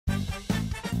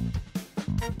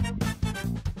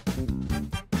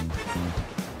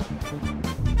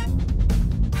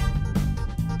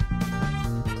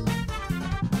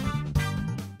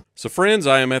So friends,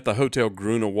 I am at the Hotel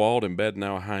Grunewald in Bad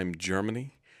Nauheim,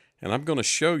 Germany, and I'm going to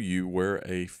show you where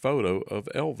a photo of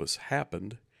Elvis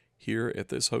happened here at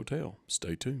this hotel.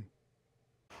 Stay tuned.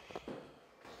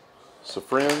 So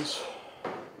friends,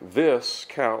 this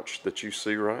couch that you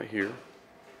see right here,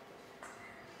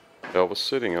 Elvis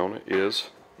sitting on it,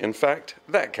 is in fact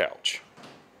that couch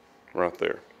right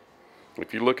there.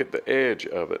 If you look at the edge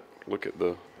of it, look at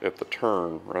the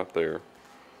turn right there.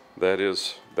 That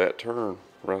is that turn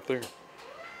right there.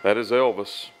 That is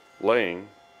Elvis laying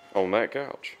on that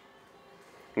couch.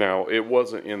 Now, it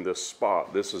wasn't in this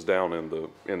spot. This is down in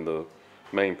the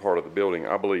main part of the building.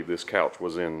 I believe this couch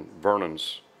was in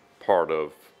Vernon's part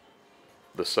of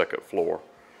the second floor.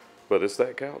 But it's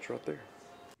that couch right there.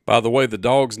 By the way, the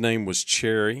dog's name was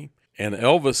Cherry, and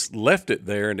Elvis left it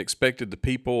there and expected the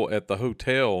people at the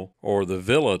hotel or the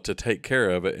villa to take care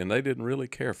of it, and they didn't really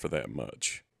care for that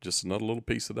much. Just another little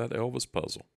piece of that Elvis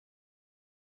puzzle.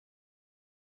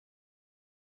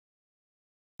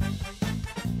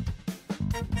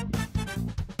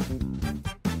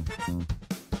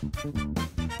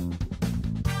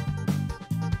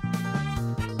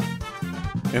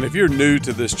 And if you're new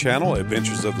to this channel,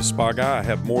 Adventures of the Spa Guy, I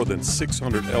have more than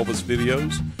 600 Elvis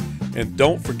videos. And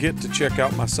don't forget to check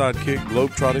out my sidekick,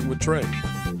 Globetrotting with Trey.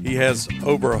 He has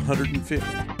over 150.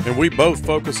 And we both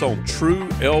focus on true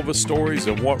Elvis stories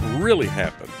and what really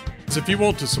happened. So if you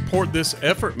want to support this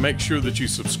effort, make sure that you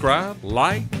subscribe,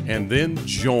 like, and then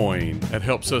join. That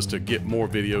helps us to get more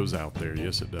videos out there.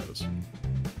 Yes, it does.